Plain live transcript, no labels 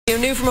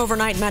New from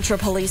overnight, Metro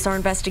Police are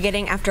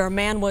investigating after a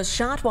man was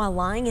shot while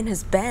lying in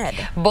his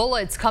bed.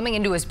 Bullets coming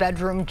into his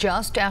bedroom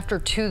just after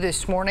 2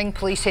 this morning.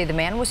 Police say the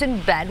man was in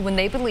bed when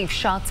they believe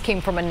shots came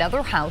from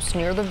another house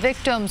near the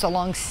victims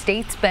along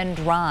States Bend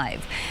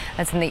Drive.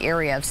 That's in the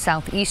area of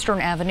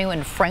Southeastern Avenue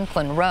and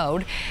Franklin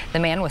Road. The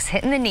man was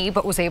hit in the knee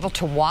but was able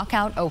to walk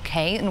out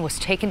okay and was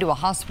taken to a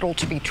hospital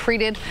to be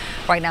treated.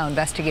 Right now,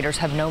 investigators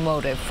have no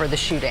motive for the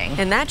shooting.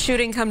 And that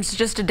shooting comes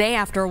just a day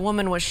after a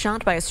woman was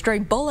shot by a stray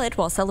bullet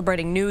while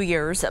celebrating New Year's.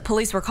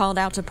 Police were called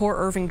out to Port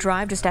Irving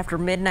Drive just after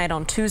midnight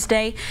on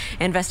Tuesday.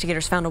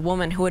 Investigators found a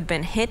woman who had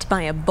been hit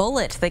by a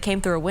bullet that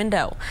came through a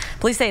window.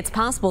 Police say it's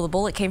possible the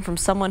bullet came from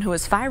someone who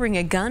was firing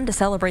a gun to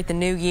celebrate the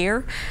new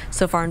year.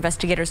 So far,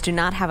 investigators do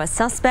not have a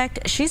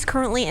suspect. She's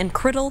currently in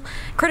critical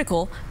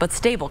but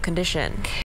stable condition.